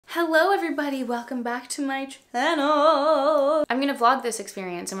Hello everybody, welcome back to my channel. I'm gonna vlog this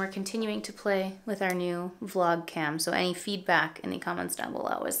experience and we're continuing to play with our new vlog cam. So any feedback in the comments down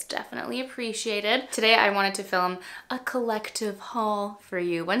below is definitely appreciated. Today I wanted to film a collective haul for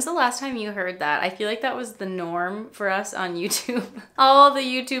you. When's the last time you heard that? I feel like that was the norm for us on YouTube. All the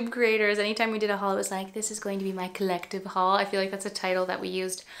YouTube creators, anytime we did a haul, it was like, this is going to be my collective haul. I feel like that's a title that we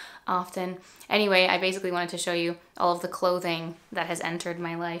used often. Anyway, I basically wanted to show you all of the clothing that has entered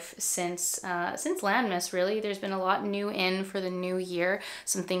my life since Landmas, really. There's been a lot new in for the new year.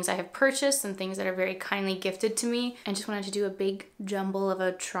 Some things I have purchased, some things that are very kindly gifted to me, and just wanted to do a big jumble of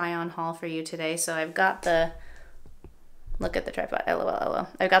a try-on haul for you today. So I've got the, look at the tripod, LOL.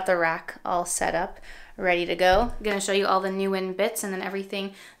 I've got the rack all set up, ready to go. I'm gonna show you all the new in bits, and then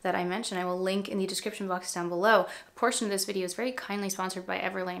everything that I mentioned I will link in the description box down below. A portion of this video is very kindly sponsored by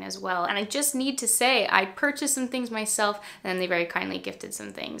Everlane as well. And I just need to say, I purchased some things myself, and then they very kindly gifted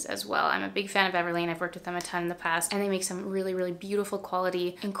some things as well. I'm a big fan of Everlane. I've worked with them a ton in the past, and they make some really, really beautiful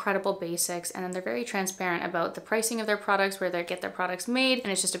quality, incredible basics, and then they're very transparent about the pricing of their products, where they get their products made,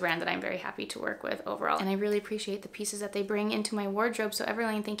 and it's just a brand that I'm very happy to work with overall. And I really appreciate the pieces that they bring into my wardrobe, so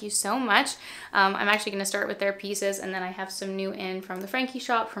Everlane, thank you so much. I'm actually gonna start with their pieces, and then I have some new in from the Frankie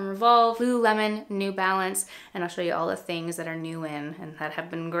shop, from Revolve, Lululemon, New Balance, and I'll show you all the things that are new in and that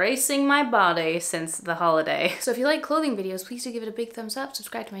have been gracing my body since the holiday. So if you like clothing videos, please do give it a big thumbs up.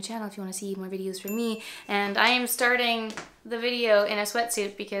 Subscribe to my channel if you want to see more videos from me. And I am starting the video in a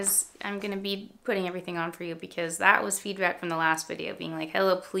sweatsuit because I'm gonna be putting everything on for you, because that was feedback from the last video being like,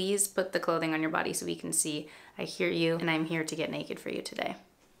 hello, please put the clothing on your body so we can see. I hear you, and I'm here to get naked for you today.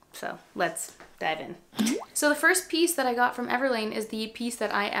 So let's dive in. So the first piece that I got from Everlane is the piece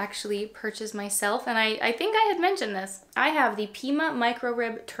that I actually purchased myself, and I think I had mentioned this. I have the Pima micro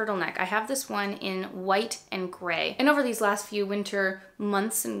rib turtleneck. I have this one in white and gray. And over these last few winter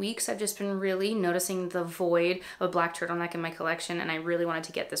months and weeks, I've just been really noticing the void of a black turtleneck in my collection, and I really wanted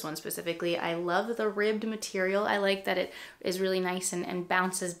to get this one specifically. I love the ribbed material. I like that it is really nice and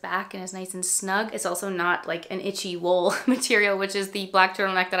bounces back and is nice and snug. It's also not like an itchy wool material, which is the black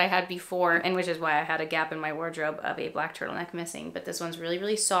turtleneck that I had before, and which is why I had a gap in my wardrobe of a black turtleneck missing. But this one's really,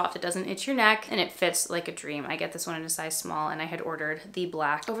 really soft. It doesn't itch your neck, and it fits like a dream. I get this one in a size small, and I had ordered the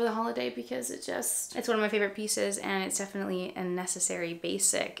black over the holiday because it's one of my favorite pieces, and it's definitely a necessary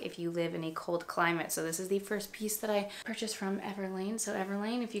basic if you live in a cold climate. So this is the first piece that I purchased from Everlane. So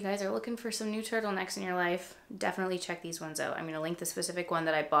Everlane, if you guys are looking for some new turtlenecks in your life, definitely check these ones out. I'm gonna link the specific one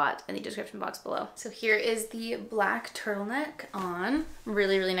that I bought in the description box below. So here is the black turtleneck on.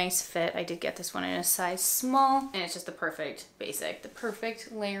 Really, really nice fit. I did get this one in a size small, and it's just the perfect basic, the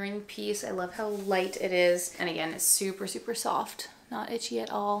perfect layering piece. I love how light it is, and again, it's super, super soft. Not itchy at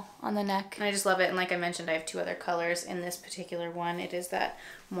all on the neck. And I just love it. And like I mentioned, I have two other colors in this particular one. It is that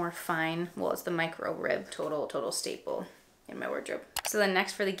more fine, well, it's the micro rib, total staple in my wardrobe. So then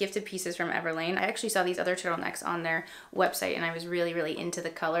next, for the gifted pieces from Everlane, I actually saw these other turtlenecks on their website, and I was really, really into the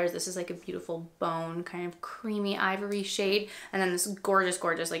colors. This is like a beautiful bone, kind of creamy ivory shade, and then this gorgeous,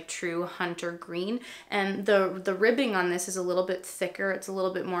 gorgeous, like true hunter green. And the ribbing on this is a little bit thicker. It's a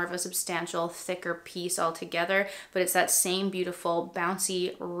little bit more of a substantial, thicker piece altogether, but it's that same beautiful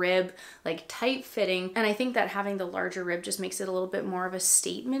bouncy rib, like tight fitting. And I think that having the larger rib just makes it a little bit more of a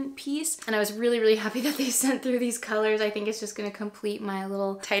statement piece. And I was really, really happy that they sent through these colors. I think it's just gonna complete my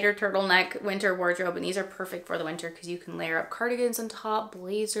little tighter turtleneck winter wardrobe, and these are perfect for the winter because you can layer up cardigans on top,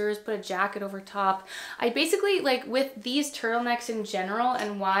 blazers, put a jacket over top. I basically, like, with these turtlenecks in general,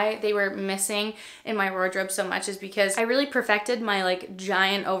 and why they were missing in my wardrobe so much is because I really perfected my like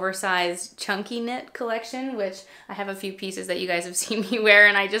giant oversized chunky knit collection, which I have a few pieces that you guys have seen me wear,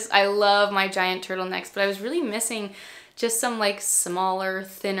 and I love my giant turtlenecks, but I was really missing just some like smaller,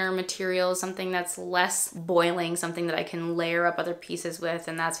 thinner material, something that's less boiling, something that I can layer up other pieces with.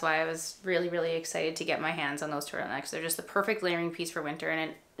 And that's why I was really, really excited to get my hands on those turtlenecks. They're just the perfect layering piece for winter,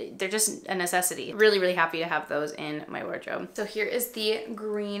 and they're just a necessity. Really, really happy to have those in my wardrobe. So here is the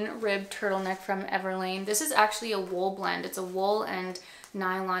green rib turtleneck from Everlane. This is actually a wool blend. It's a wool and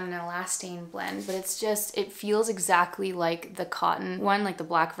nylon and elastane blend, but it's just, it feels exactly like the cotton one, like the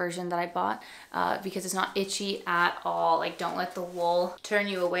black version that I bought, because it's not itchy at all. Like, don't let the wool turn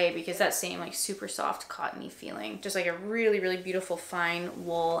you away, because that same like super soft cottony feeling, just like a really, really beautiful fine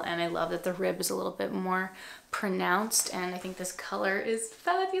wool. And I love that the rib is a little bit more pronounced, and I think this color is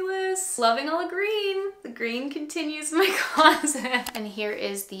fabulous. Loving all the green. The green continues in my closet. And here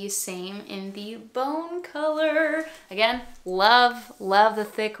is the same in the bone color. Again, love the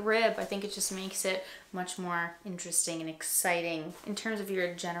thick rib. I think it just makes it much more interesting and exciting in terms of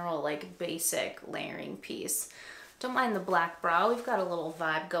your general like basic layering piece. Don't mind the black bra. We've got a little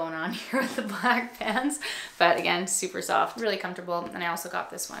vibe going on here with the black pants. But again, super soft, really comfortable. And I also got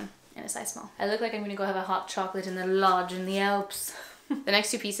this one in a size small. I look like I'm gonna go have a hot chocolate in the lodge in the Alps. The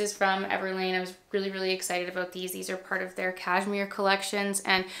next two pieces from Everlane, I was really excited about these. These are part of their cashmere collections,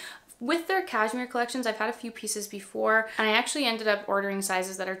 and with their cashmere collections, I've had a few pieces before, and I actually ended up ordering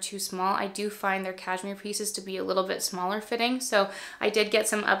sizes that are too small. I do find their cashmere pieces to be a little bit smaller fitting, so I did get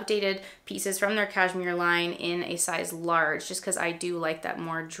some updated pieces from their cashmere line in a size large, just because I do like that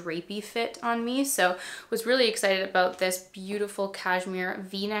more drapey fit on me. So was really excited about this beautiful cashmere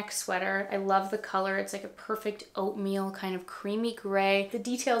v-neck sweater. I love the color. It's like a perfect oatmeal kind of creamy gray. The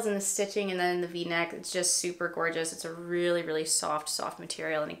details in the stitching and then in the v-neck, it's just super gorgeous. It's a really soft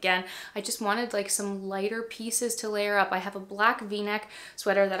material, and again, I just wanted like some lighter pieces to layer up. I have a black v-neck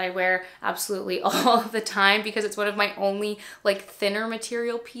sweater that I wear absolutely all the time because it's one of my only like thinner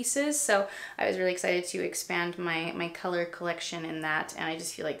material pieces. So I was really excited to expand my color collection in that. And I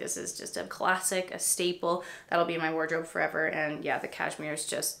just feel like this is just a classic, a staple that'll be in my wardrobe forever. And yeah, the cashmere is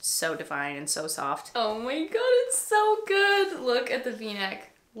just so divine and so soft. Oh my God, it's so good. Look at the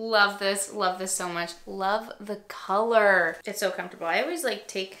v-neck. Love this so much. Love the color. It's so comfortable. I always like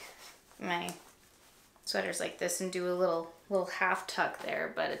take my sweaters like this and do a little half tuck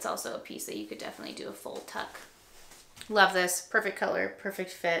there, but it's also a piece that you could definitely do a full tuck. Love this. Perfect color,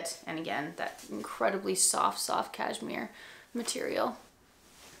 perfect fit, and again, that incredibly soft cashmere material.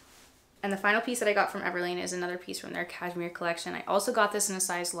 And the final piece that I got from Everlane is another piece from their cashmere collection. I also got this in a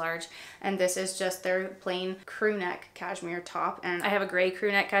size large, and this is just their plain crew neck cashmere top. And I have a gray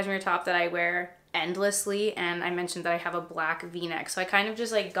crew neck cashmere top that I wear endlessly, and I mentioned that I have a black v-neck, so I kind of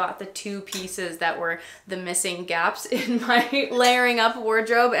just like got the two pieces that were the missing gaps in my layering up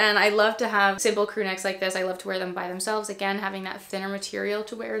wardrobe. And I love to have simple crew necks like this. I love to wear them by themselves, again having that thinner material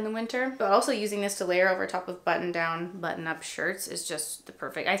to wear in the winter, but also using this to layer over top of button down, button up shirts is just the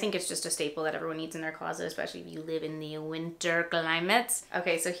perfect. I think it's just a staple that everyone needs in their closet, especially if you live in the winter climates.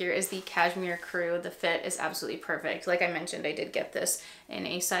 Okay, so here is the cashmere crew. The fit is absolutely perfect. Like I mentioned, I did get this in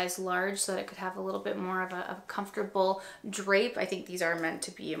a size large so that it could have a little bit more of a comfortable drape. I think these are meant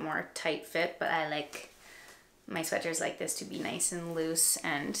to be a more tight fit, but I like my sweaters like this to be nice and loose.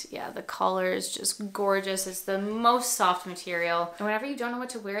 And yeah, the collar is just gorgeous. It's the most soft material. And whenever you don't know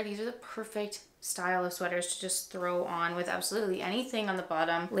what to wear, these are the perfect style of sweaters to just throw on with absolutely anything on the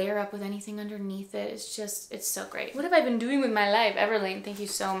bottom, layer up with anything underneath it. It's just, it's so great. What have I been doing with my life? Everlane, thank you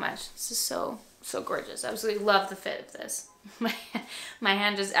so much. This is so gorgeous. Absolutely love the fit of this. My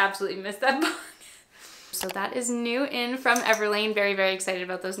hand just absolutely missed that box. So that is new in from Everlane. Very excited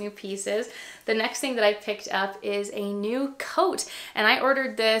about those new pieces. The next thing that I picked up is a new coat, and I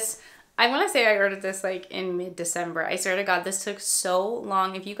ordered this, I want to say I ordered this like in mid-December. I swear to God, this took so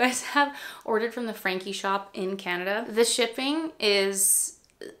long. If you guys have ordered from the Frankie shop in Canada, the shipping is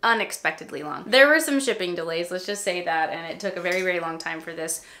unexpectedly long. There were some shipping delays, let's just say that, and it took a very long time for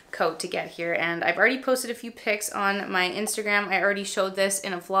this coat to get here. And I've already posted a few pics on my Instagram. I already showed this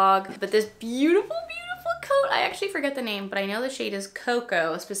in a vlog, but this beautiful coat, I actually forget the name, but I know the shade is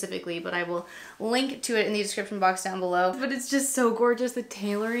Cocoa specifically, but I will link to it in the description box down below. But it's just so gorgeous. The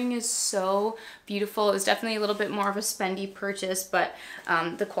tailoring is so beautiful. It was definitely a little bit more of a spendy purchase, but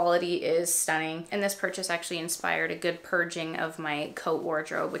the quality is stunning. And this purchase actually inspired a good purging of my coat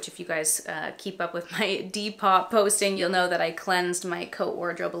wardrobe, which if you guys keep up with my Depop posting, you'll know that I cleansed my coat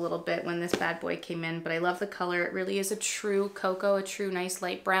wardrobe a little bit when this bad boy came in. But I love the color. It really is a true cocoa, a true nice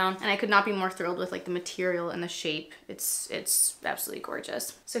light brown, and I could not be more thrilled with like the material and the shape. It's absolutely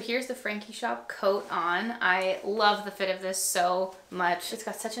gorgeous. So here's the Frankie shop coat on. I love the fit of this so much. It's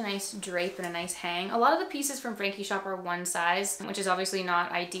got such a nice drape and a nice hang. A lot of the pieces from Frankie shop are one size, which is obviously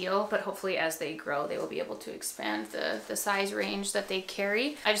not ideal, but hopefully as they grow, they will be able to expand the size range that they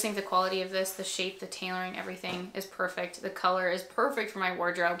carry. I just think the quality of this, the shape, the tailoring, everything is perfect. The color is perfect for my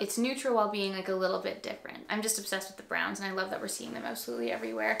wardrobe. It's neutral while being like a little bit different. I'm just obsessed with the browns, and I love that we're seeing them absolutely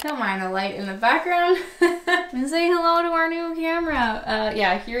everywhere. Don't mind the light in the background. And say hello to our new camera.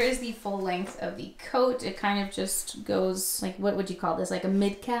 Yeah, here is the full length of the coat. It kind of just goes like, what would you call this? Like a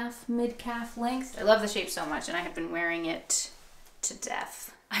mid-calf length. I love the shape so much, and I have been wearing it to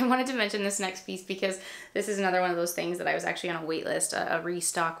death. I wanted to mention this next piece because this is another one of those things that I was actually on a wait list, a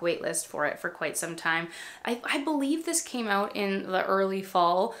restock wait list for it for quite some time. I believe this came out in the early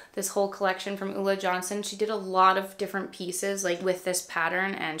fall, this whole collection from Ulla Johnson. She did a lot of different pieces like with this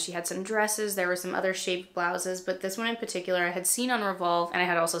pattern, and she had some dresses, there were some other shaped blouses, but this one in particular I had seen on Revolve, and I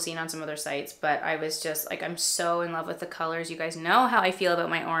had also seen on some other sites, but I was just like, I'm so in love with the colors. You guys know how I feel about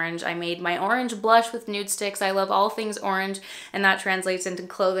my orange. I made my orange blush with nude sticks. I love all things orange, and that translates into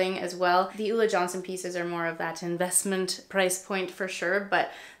clothing as well. The Ulla Johnson pieces are more of that investment price point for sure, but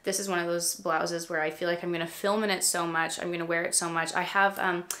this is one of those blouses where I feel like I'm gonna film in it so much, I'm gonna wear it so much. I have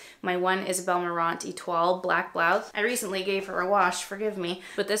my one Isabelle Marant Etoile black blouse. I recently gave her a wash, forgive me,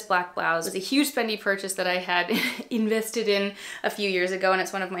 but this black blouse was a huge spendy purchase that I had invested in a few years ago, and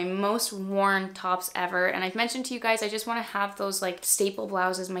it's one of my most worn tops ever. And I've mentioned to you guys, I just wanna have those like staple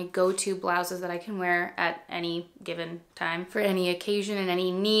blouses, my go-to blouses that I can wear at any given time for any occasion and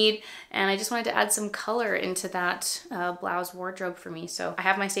any need. And I just wanted to add some color into that blouse wardrobe for me. So I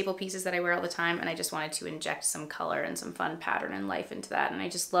have my staple pieces that I wear all the time, and I just wanted to inject some color and some fun pattern and life into that. And I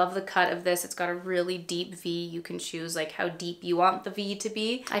just love the cut of this. It's got a really deep V. You can choose like how deep you want the V to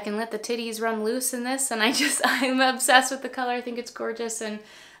be. I can let the titties run loose in this, and I'm obsessed with the color. I think it's gorgeous. And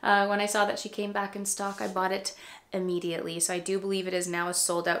when I saw that she came back in stock, I bought it immediately. So I do believe it is now a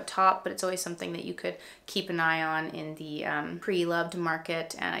sold out top, but it's always something that you could keep an eye on in the pre-loved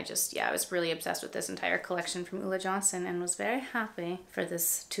market. And I was really obsessed with this entire collection from Ulla Johnson and was very happy for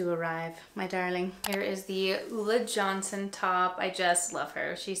this to arrive, my darling. Here is the Ulla Johnson top. I just love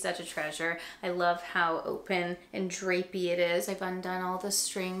her. She's such a treasure. I love how open and drapey it is. I've undone all the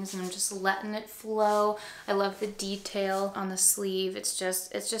strings and I'm just letting it flow. I love the detail on the sleeve. It's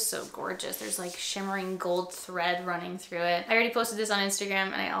just so gorgeous. There's like shimmering gold thread running through it. I already posted this on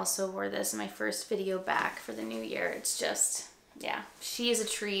Instagram, and I also wore this in my first video back for the new year. It's just, yeah, she is a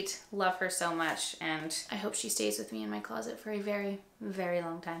treat. Love her so much, and I hope she stays with me in my closet for a very, very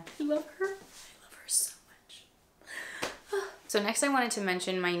long time. I love her. I love her so much. So next I wanted to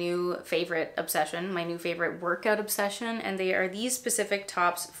mention my new favorite obsession, my new favorite workout obsession, and they are these specific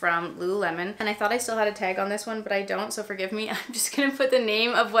tops from Lululemon. And I thought I still had a tag on this one, but I don't, so forgive me. I'm just gonna put the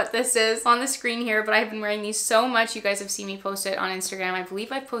name of what this is on the screen here, but I've been wearing these so much. You guys have seen me post it on Instagram. I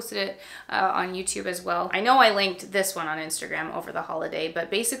believe I've posted it on YouTube as well. I know I linked this one on Instagram over the holiday, but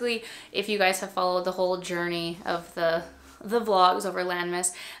basically, if you guys have followed the whole journey of the vlogs over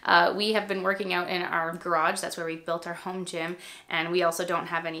Landmas, we have been working out in our garage. That's where we built our home gym, and we also don't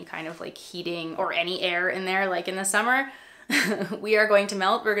have any kind of like heating or any air in there like in the summer. We are going to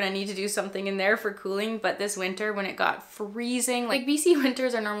melt. We're going to need to do something in there for cooling, but this winter when it got freezing, like BC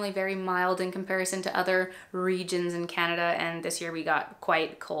winters are normally very mild in comparison to other regions in Canada, and this year we got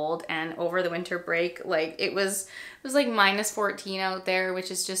quite cold, and over the winter break, like it was like -14 out there,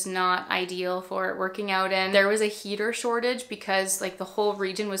 which is just not ideal for working out in. There was a heater shortage because like the whole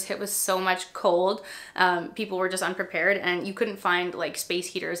region was hit with so much cold. People were just unprepared, and you couldn't find like space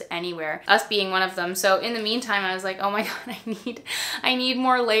heaters anywhere, us being one of them. So in the meantime, I was like, oh my God, I need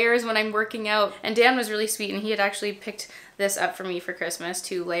more layers when I'm working out. And Dan was really sweet, and he had actually picked this up for me for Christmas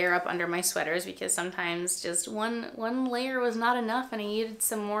to layer up under my sweaters, because sometimes just one layer was not enough and I needed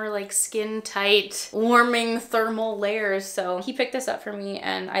some more like skin tight, warming thermal layers. So he picked this up for me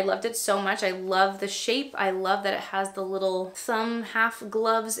and I loved it so much. I love the shape. I love that it has the little thumb half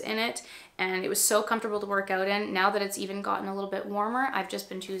gloves in it, and it was so comfortable to work out in. Now that it's even gotten a little bit warmer, I've just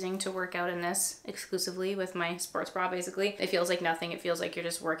been choosing to work out in this exclusively with my sports bra, basically. It feels like nothing. It feels like you're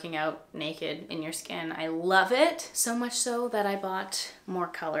just working out naked in your skin. I love it. So much so that I bought more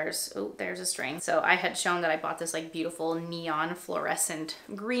colors. Oh, there's a string. So I had shown that I bought this like beautiful neon fluorescent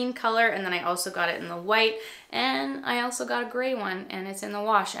green color, and then I also got it in the white, and I also got a gray one, and it's in the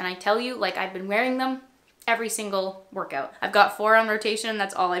wash. And I tell you, like, I've been wearing them every single workout. I've got 4 on rotation, and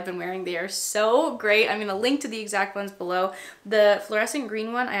that's all I've been wearing. They are so great. I'm gonna link to the exact ones below. The fluorescent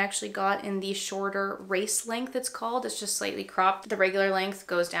green one I actually got in the shorter race length, it's called. It's just slightly cropped. The regular length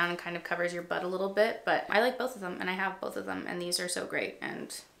goes down and kind of covers your butt a little bit, but I like both of them, and I have both of them, and these are so great.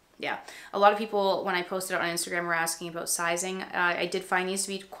 And yeah, a lot of people, when I posted it on Instagram, were asking about sizing. I did find these to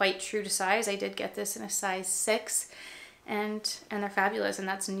be quite true to size. I did get this in a size 6. And they're fabulous, and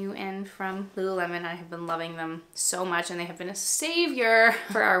that's new in from Lululemon. I have been loving them so much, and they have been a savior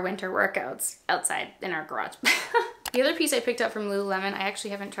for our winter workouts outside in our garage. The other piece I picked up from Lululemon, I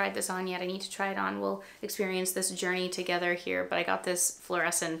actually haven't tried this on yet. I need to try it on. We'll experience this journey together here, but I got this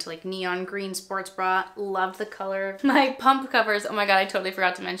fluorescent like neon green sports bra. Love the color. My pump covers. Oh my God, I totally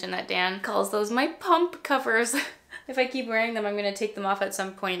forgot to mention that Dan calls those my pump covers. If I keep wearing them, I'm going to take them off at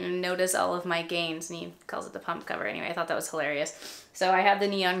some point and notice all of my gains, and he calls it the pump cover. Anyway, I thought that was hilarious. So I have the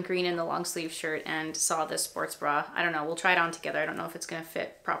neon green in the long sleeve shirt and saw this sports bra. I don't know, we'll try it on together. I don't know if it's going to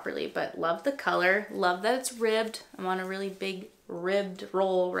fit properly, but love the color. Love that it's ribbed. I'm on a really big ribbed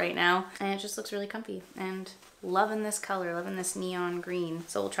roll right now, and it just looks really comfy, and loving this color, loving this neon green.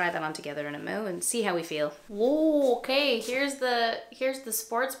 So we'll try that on together in a mo and see how we feel. Whoa, okay, here's the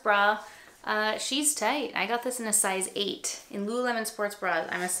sports bra. She's tight. I got this in a size 8. In Lululemon sports bras,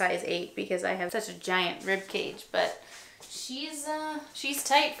 I'm a size 8 because I have such a giant rib cage, but she's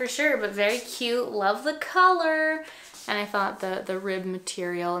tight for sure, but very cute. Love the color. And I thought the rib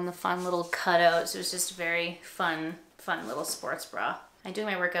material and the fun little cutouts, it was just very fun little sports bra. I do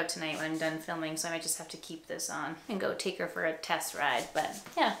my workout tonight when I'm done filming, so I might just have to keep this on and go take her for a test ride. But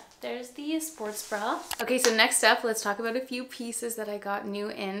yeah, there's the sports bra. Okay, so next up, let's talk about a few pieces that I got new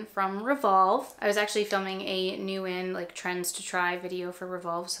in from Revolve. I was actually filming a new in like trends to try video for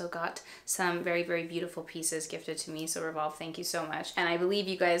Revolve, so got some very, very beautiful pieces gifted to me. So Revolve, thank you so much. And I believe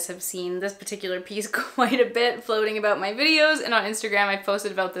you guys have seen this particular piece quite a bit floating about my videos, and on Instagram I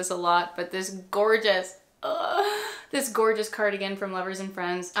posted about this a lot, but this gorgeous cardigan from Lovers and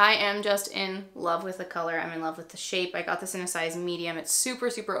Friends. I am just in love with the color. I'm in love with the shape. I got this in a size medium. It's super,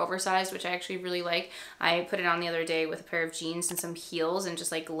 super oversized, which I actually really like. I put it on the other day with a pair of jeans and some heels and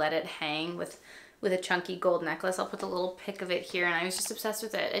just like let it hang with a chunky gold necklace. I'll put the little pic of it here, and I was just obsessed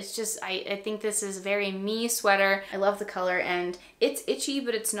with it. It's just, I think this is very me sweater. I love the color, and it's itchy,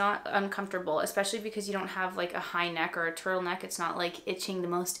 but it's not uncomfortable, especially because you don't have like a high neck or a turtleneck. It's not like itching the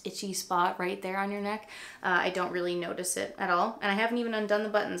most itchy spot right there on your neck. I don't really notice it at all. And I haven't even undone the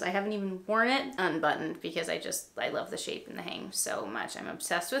buttons. I haven't even worn it unbuttoned because I love the shape and the hang so much. I'm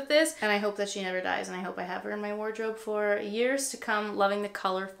obsessed with this, and I hope that she never dies, and I hope I have her in my wardrobe for years to come, loving the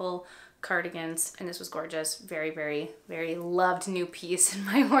colorful cardigans. And this was gorgeous. Very, very, very loved new piece in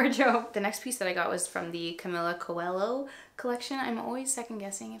my wardrobe. The next piece that I got was from the Camila Coelho collection. I'm always second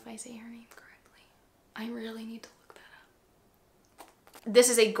guessing if I say her name correctly. I really need to look that up.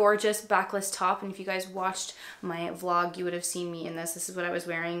 This is a gorgeous backless top, and if you guys watched my vlog, you would have seen me in this. This is what I was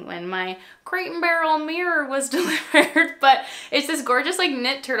wearing when my Crate and Barrel mirror was delivered. But it's this gorgeous like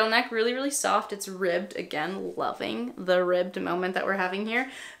knit turtleneck, really, really soft. It's ribbed, again, loving the ribbed moment that we're having here.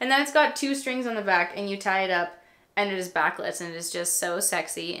 And then it's got 2 strings on the back, and you tie it up, and it is backless, and it is just so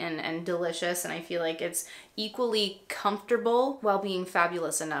sexy and delicious, and I feel like it's equally comfortable while being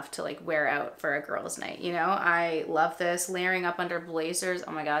fabulous enough to like wear out for a girl's night, you know? I love this, layering up under blazers,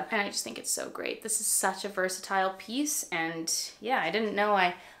 oh my god, and I just think it's so great. This is such a versatile piece, and yeah, I didn't know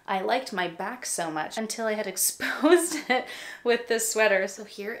I liked my back so much until I had exposed it with this sweater. So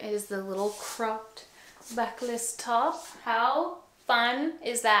here is the little cropped backless top. How fun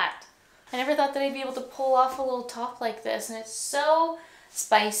is that? I never thought that I'd be able to pull off a little top like this, and it's so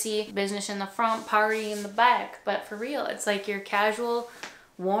spicy. Business in the front, party in the back, but for real, it's like your casual,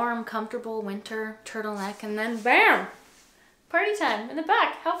 warm, comfortable winter turtleneck, and then bam! Party time in the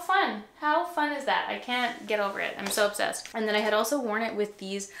back. How fun. How fun is that? I can't get over it. I'm so obsessed. And then I had also worn it with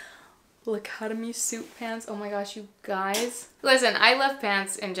these L'Academie suit pants. Oh my gosh, you guys. Listen, I love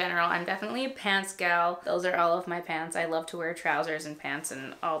pants in general. I'm definitely a pants gal. Those are all of my pants. I love to wear trousers and pants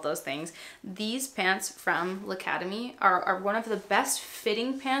and all those things. These pants from L'Academie are one of the best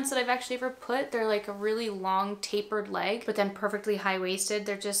fitting pants that I've actually ever put. They're like a really long tapered leg, but then perfectly high-waisted.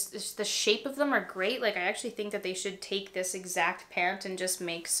 They're just, the shape of them are great. Like I actually think that they should take this exact pant and just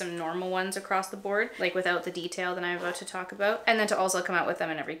make some normal ones across the board, like without the detail that I'm about to talk about. And then to also come out with them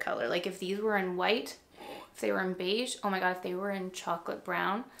in every color. Like if these were in white, if they were in beige, oh my god, if they were in chocolate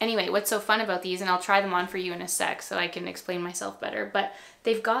brown. Anyway, what's so fun about these, and I'll try them on for you in a sec so I can explain myself better, but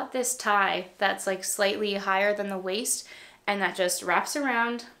they've got this tie that's like slightly higher than the waist, and that just wraps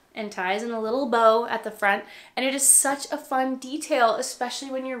around and ties in a little bow at the front, and it is such a fun detail,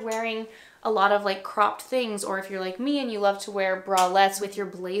 especially when you're wearing a lot of like cropped things, or if you're like me and you love to wear bralettes with your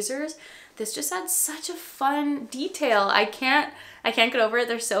blazers. This just adds such a fun detail. I can't get over it.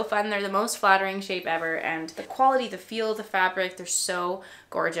 They're so fun. They're the most flattering shape ever, and the quality, the feel of the fabric, they're so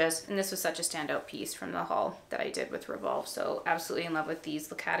gorgeous. And this was such a standout piece from the haul that I did with Revolve. So absolutely in love with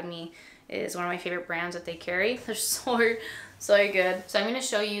these. L'Academie is one of my favorite brands that they carry. They're so good. So I'm going to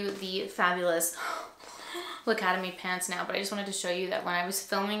show you the fabulous L'Academie pants now, but I just wanted to show you that when I was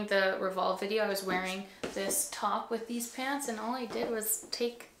filming the Revolve video, I was wearing this top with these pants, and all I did was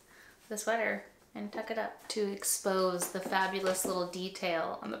take the sweater and tuck it up to expose the fabulous little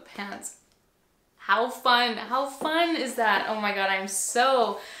detail on the pants. How fun is that? Oh my god, I'm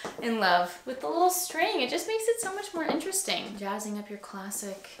so in love with the little string. It just makes it so much more interesting. Jazzing up your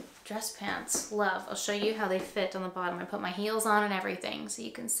classic dress pants. Love. I'll show you how they fit on the bottom. I put my heels on and everything so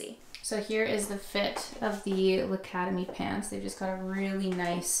you can see. So here is the fit of the L'Academie pants. They've just got a really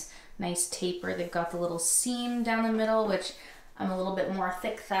nice taper. They've got the little seam down the middle, which I'm a little bit more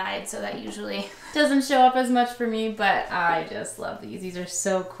thick-thighed, so that usually doesn't show up as much for me, but I just love these. These are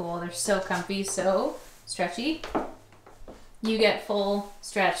so cool. They're so comfy, so stretchy. You get full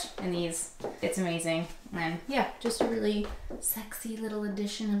stretch in these. It's amazing. And yeah, just a really sexy little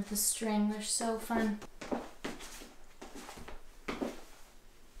addition of the string. They're so fun.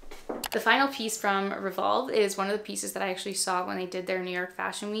 The final piece from Revolve is one of the pieces that I actually saw when they did their New York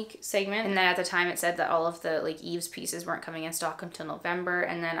Fashion Week segment. And then at the time it said that all of the like Eve's pieces weren't coming in stock until November.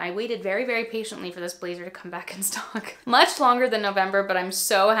 And then I waited very, very patiently for this blazer to come back in stock. Much longer than November, but I'm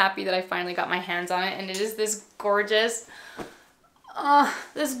so happy that I finally got my hands on it. And it is this gorgeous,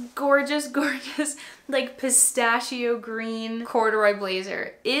 this gorgeous, gorgeous, like pistachio green corduroy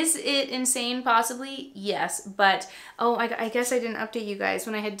blazer. Is it insane? Possibly, yes. But oh, I guess I didn't update you guys.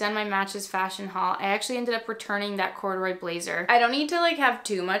 When I had done my matches fashion haul, I actually ended up returning that corduroy blazer. I don't need to like have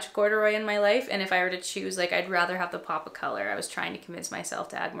too much corduroy in my life, and if I were to choose, like I'd rather have the pop of color. I was trying to convince myself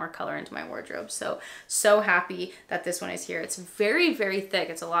to add more color into my wardrobe. So happy that this one is here. It's very, very thick.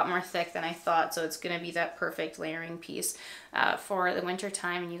 It's a lot more thick than I thought, so it's gonna be that perfect layering piece for the winter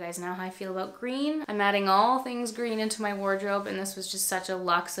time. And you guys know how I feel about green. I'm adding all things green into my wardrobe, and this was just such a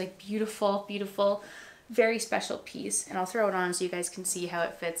luxe, like beautiful, beautiful, very special piece. And I'll throw it on so you guys can see how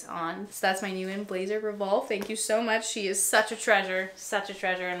it fits on. So that's my new in blazer, Revolve. Thank you so much. She is such a treasure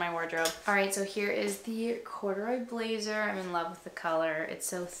in my wardrobe. All right, so here is the corduroy blazer. I'm in love with the color. It's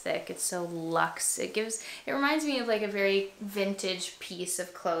so thick, it's so luxe. It reminds me of like a very vintage piece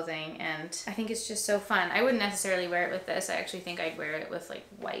of clothing, and I think it's just so fun. I wouldn't necessarily wear it with this. I actually think I'd wear it with like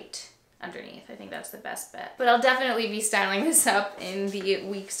white underneath. I think that's the best bet. But I'll definitely be styling this up in the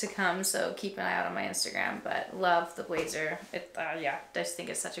weeks to come, so keep an eye out on my Instagram. But love the blazer. Yeah, I just think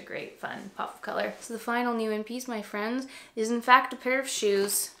it's such a great, fun pop of color. So the final new in piece, my friends, is in fact a pair of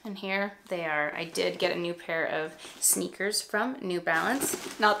shoes. And here they are. I did get a new pair of sneakers from New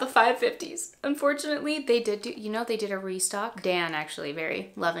Balance. Not the 550s. Unfortunately, they did do, you know, they did a restock. Dan actually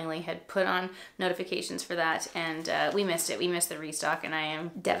very lovingly had put on notifications for that, and we missed it. We missed the restock, and I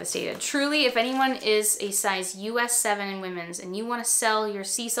am devastated. Truly, if anyone is a size US 7 in women's and you want to sell your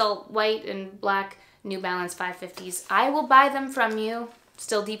sea salt white and black New Balance 550s, I will buy them from you.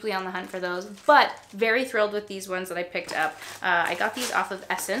 Still deeply on the hunt for those, but very thrilled with these ones that I picked up. I got these off of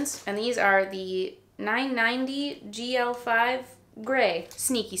Essence, and these are the 990 GL5 gray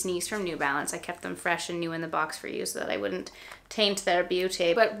sneaky sneaks from New Balance. I kept them fresh and new in the box for you so that I wouldn't taint their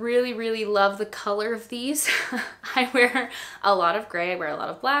beauty, but really, really love the color of these. I wear a lot of gray, I wear a lot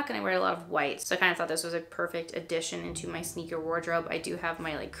of black, and I wear a lot of white. So I kind of thought this was a perfect addition into my sneaker wardrobe. I do have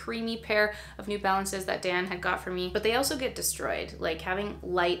my like creamy pair of New Balances that Dan had got for me, but they also get destroyed. Like having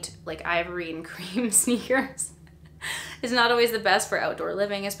light, like ivory and cream sneakers is not always the best for outdoor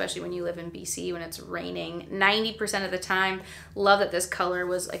living, especially when you live in BC when it's raining 90% of the time. Love that this color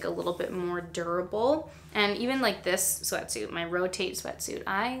was like a little bit more durable. And even like this sweatsuit, my Rotate sweatsuit,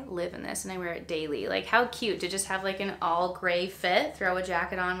 I live in this and I wear it daily. Like how cute to just have like an all gray fit, throw a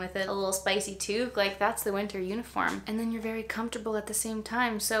jacket on with it, a little spicy toque, like that's the winter uniform. And then you're very comfortable at the same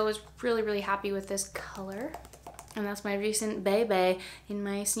time. So I was really, really happy with this color. And that's my recent baby in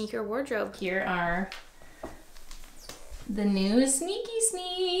my sneaker wardrobe. Here are the new Sneaky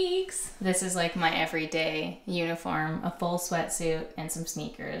Sneaks. This is like my everyday uniform, a full sweatsuit and some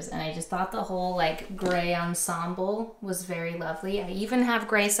sneakers. And I just thought the whole like gray ensemble was very lovely. I even have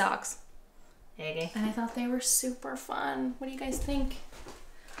gray socks. And I thought they were super fun. What do you guys think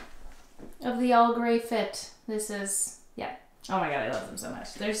of the all gray fit? This is, yeah. Oh my God, I love them so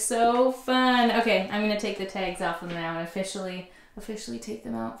much. They're so fun. Okay, I'm gonna take the tags off them now and officially take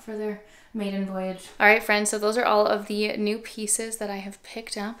them out for their maiden voyage. All right, friends, so those are all of the new pieces that I have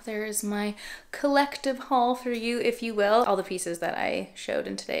picked up. There is my collective haul for you, if you will. All the pieces that I showed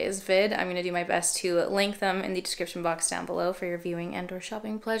in today's vid, I'm gonna do my best to link them in the description box down below for your viewing and or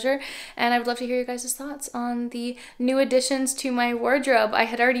shopping pleasure. And I would love to hear your guys' thoughts on the new additions to my wardrobe. I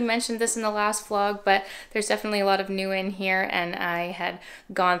had already mentioned this in the last vlog, but there's definitely a lot of new in here, and I had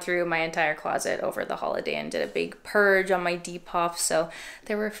gone through my entire closet over the holiday and did a big purge on my Depop, so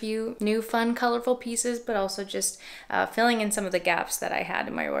there were a few new fun colorful pieces, but also just filling in some of the gaps that I had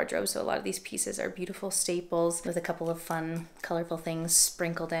in my wardrobe. So a lot of these pieces are beautiful staples with a couple of fun colorful things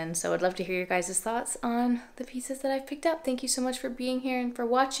sprinkled in. So I'd love to hear your guys' thoughts on the pieces that I've picked up. Thank you so much for being here and for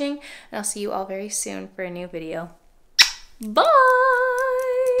watching, and I'll see you all very soon for a new video. Bye!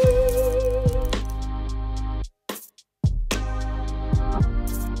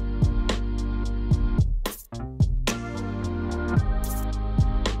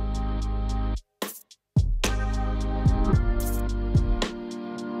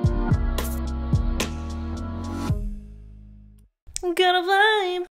 Got a vibe.